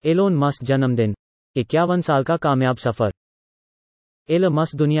Elon Musk जन्मदिन 51 साल का कामयाब सफर। एलन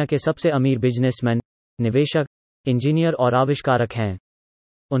मस्क दुनिया के सबसे अमीर बिजनेसमैन, निवेशक, इंजीनियर और आविष्कारक हैं।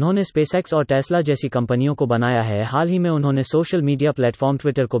 उन्होंने स्पेसएक्स और टेस्ला जैसी कंपनियों को बनाया है। हाल ही में उन्होंने सोशल मीडिया प्लेटफॉर्म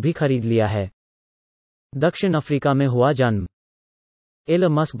ट्विटर को भी खरीद लिया है। दक्षिण अफ्रीका में हुआ जन्म।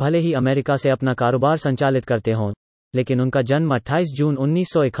 एलन मस्क भले ही अमेरिका से अपना कारोबार संचालित करते हों, लेकिन उनका जन्म 28 जून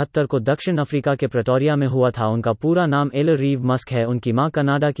 1971 को दक्षिण अफ्रीका के प्रेटोरिया में हुआ था। उनका पूरा नाम एलन रीव मस्क है। उनकी मां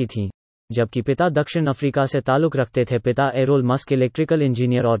कनाडा की थीं, जबकि पिता दक्षिण अफ्रीका से ताल्लुक रखते थे। पिता एरोल मस्क इलेक्ट्रिकल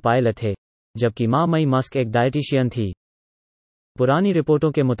इंजीनियर और पायलट थे, जबकि मां मई मस्क एक डायटीशियन थी। पुरानी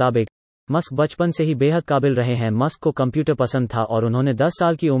रिपोर्टों के मुताबिक मस्क बचपन से ही बेहद काबिल रहे हैं। मस्क को कंप्यूटर पसंद था और उन्होंने 10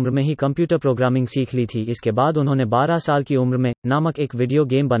 साल की उम्र में ही कंप्यूटर प्रोग्रामिंग सीख ली थी। इसके बाद उन्होंने 12 साल की उम्र में नामक एक वीडियो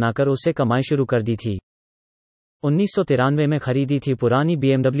गेम बनाकर उससे कमाई शुरू कर दी थी। 1993 में खरीदी थी पुरानी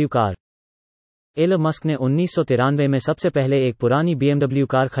BMW कार। एलन मस्क ने 1993 में सबसे पहले एक पुरानी BMW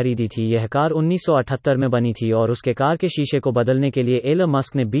कार खरीदी थी। यह कार 1978 में बनी थी और उसके कार के शीशे को बदलने के लिए एलन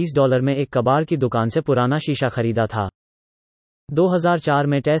मस्क ने $20 में एक कबाड़ की दुकान से पुराना शीशा खरीदा था। 2004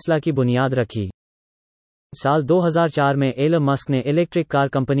 में टेस्ला की बुनियाद रखी। साल 2004 में एलन मस्क ने इलेक्ट्रिक कार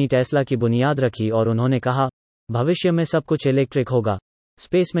कंपनी टेस्ला की बुनियाद रखी और उन्होंने कहा, भविष्य में सब कुछ इलेक्ट्रिक होगा,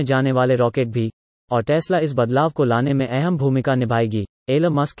 स्पेस में जाने वाले रॉकेट भी, और टेस्ला इस बदलाव को लाने में अहम भूमिका निभाएगी।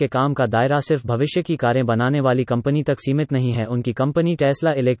 एलन मस्क के काम का दायरा सिर्फ भविष्य की कारें बनाने वाली कंपनी तक सीमित नहीं है। उनकी कंपनी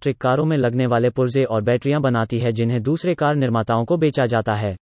टेस्ला इलेक्ट्रिक कारों में लगने वाले पुर्जे और बैटरियां बनाती है, जिन्हें दूसरे कार निर्माताओं को बेचा जाता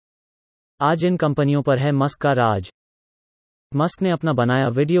है। आज इन कंपनियों पर है मस्क का राज। मस्क ने अपना बनाया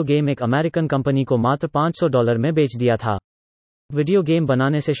वीडियो गेम एक अमेरिकन कंपनी को मात्र $500 में बेच दिया था। वीडियो गेम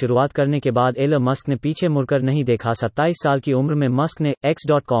बनाने से शुरुआत करने के बाद एलन मस्क ने पीछे मुड़कर नहीं देखा। 27 साल की उम्र में मस्क ने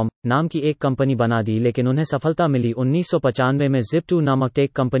X.com नाम की एक कंपनी बना दी, लेकिन उन्हें सफलता मिली। 1995 में Zip2 नामक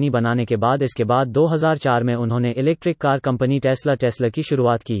टेक कंपनी बनाने के बाद इसके बाद 2004 में उन्होंने इलेक्ट्रिक कार कंपनी टेस्ला की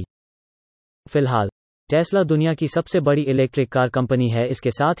शुरुआत की। फिलहाल टेस्ला दुनिया की सबसे बड़ी इलेक्ट्रिक कार कंपनी है।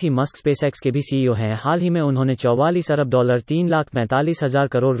 इसके साथ ही मस्क स्पेसएक्स के भी CEO हैं। हाल ही में उन्होंने $44 अरब $3,45,000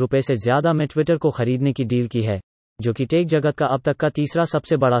 करोड़ रुपए से ज्यादा में ट्विटर को खरीदने की डील की है, जो कि टेक जगत का अब तक का तीसरा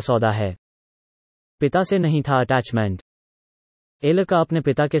सबसे बड़ा सौदा है। पिता से नहीं था अटैचमेंट। एलन का अपने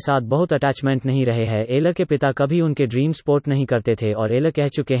पिता के साथ बहुत अटैचमेंट नहीं रहे हैं। एलन के पिता कभी उनके ड्रीम सपोर्ट नहीं करते थे और एलन कह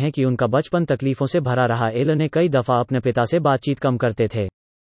चुके हैं कि उनका बचपन तकलीफों से भरा रहा। एलन ने कई दफा अपने पिता से बातचीत कम करते थे।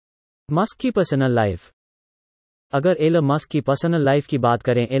 मस्क की पर्सनल लाइफ। अगर एलन मस्क की पर्सनल लाइफ की बात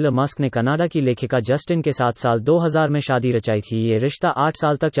करें, एलन मस्क ने कनाडा की लेखिका जस्टिन के साथ साल 2000 में शादी रचाई थी। ये रिश्ता 8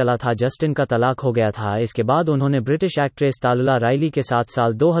 साल तक चला था। जस्टिन का तलाक हो गया था। इसके बाद उन्होंने ब्रिटिश एक्ट्रेस तालुला राइली के साथ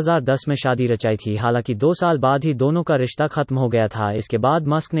साल 2010 में शादी रचाई थी। हालांकि 2 साल बाद ही दोनों का रिश्ता खत्म हो गया था। इसके बाद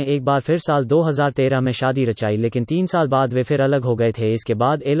मस्क ने एक बार फिर साल 2013 में शादी रचाई, लेकिन 3 साल बाद वे फिर अलग हो गए थे। इसके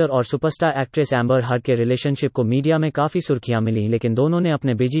बाद एलन और सुपरस्टार एक्ट्रेस एम्बर हर्ड के रिलेशनशिप को मीडिया में काफी सुर्खियां मिली, लेकिन दोनों ने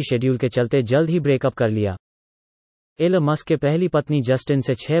अपने बिजी शेड्यूल के चलते जल्द ही ब्रेकअप कर लिया। एलन मस्क के पहली पत्नी जस्टिन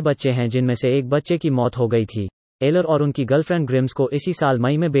से 6 बच्चे हैं, जिनमें से एक बच्चे की मौत हो गई थी। एलन और उनकी गर्लफ्रेंड ग्रिम्स को इसी साल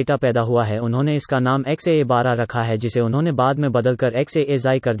मई में बेटा पैदा हुआ है। उन्होंने इसका नाम XAA12 रखा है, जिसे उन्होंने बाद में बदलकर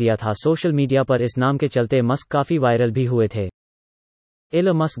XAAZI कर दिया था। सोशल मीडिया पर इस नाम के चलते मस्क काफी वायरल भी हुए थे।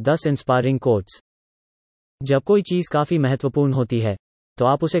 Elon Musk 10 inspiring quotes. जब कोई चीज काफी महत्वपूर्ण होती है तो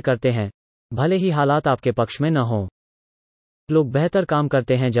आप उसे करते हैं, भले ही हालात आपके पक्ष में न हो। लोग बेहतर काम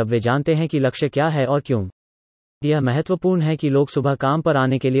करते हैं जब वे जानते हैं कि लक्ष्य क्या है और क्यों। यह महत्वपूर्ण है कि लोग सुबह काम पर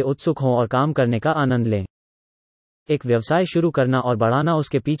आने के लिए उत्सुक हों और काम करने का आनंद लें। एक व्यवसाय शुरू करना और बढ़ाना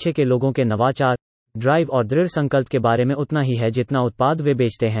उसके पीछे के लोगों के नवाचार, ड्राइव और दृढ़ संकल्प के बारे में उतना ही है जितना उत्पाद वे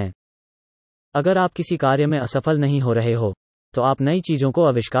बेचते हैं। अगर आप किसी कार्य में असफल नहीं हो रहे हो, तो आप नई चीजों को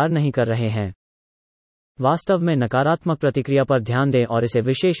आविष्कार नहीं कर रहे हैं। वास्तव में नकारात्मक प्रतिक्रिया पर ध्यान दें और इसे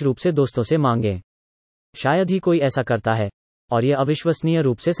विशेष रूप से दोस्तों से मांगें। शायद ही कोई ऐसा करता है, और यह अविश्वसनीय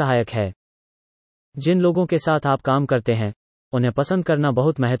रूप से सहायक है। जिन लोगों के साथ आप काम करते हैं, उन्हें पसंद करना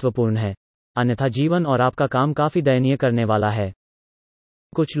बहुत महत्वपूर्ण है, अन्यथा जीवन और आपका काम काफी दयनीय करने वाला है।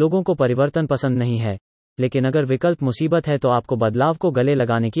 कुछ लोगों को परिवर्तन पसंद नहीं है, लेकिन अगर विकल्प मुसीबत है तो आपको बदलाव को गले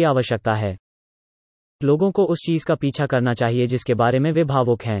लगाने की आवश्यकता है। लोगों को उस चीज का पीछा करना चाहिए जिसके बारे में वे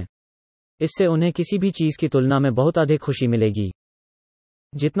भावुक हैं। इससे उन्हें किसी भी चीज की तुलना में बहुत अधिक खुशी मिलेगी।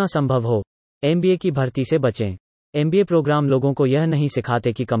 जितना संभव हो, MBA की भर्ती से बचें। MBA प्रोग्राम लोगों को यह नहीं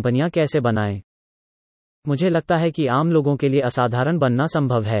सिखाते कि कंपनियां कैसे बनाएं। मुझे लगता है कि आम लोगों के लिए असाधारण बनना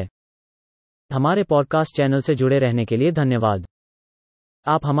संभव है। हमारे पॉडकास्ट चैनल से जुड़े रहने के लिए धन्यवाद।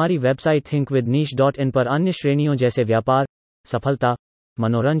 आप हमारी वेबसाइट thinkwithniche.in पर अन्य श्रेणियों जैसे व्यापार, सफलता,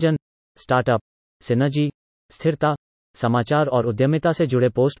 मनोरंजन, स्टार्टअप, सिनर्जी, स्थिरता, समाचार और उद्यमिता से जुड़े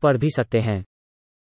पोस्ट पढ़ भी सकते हैं।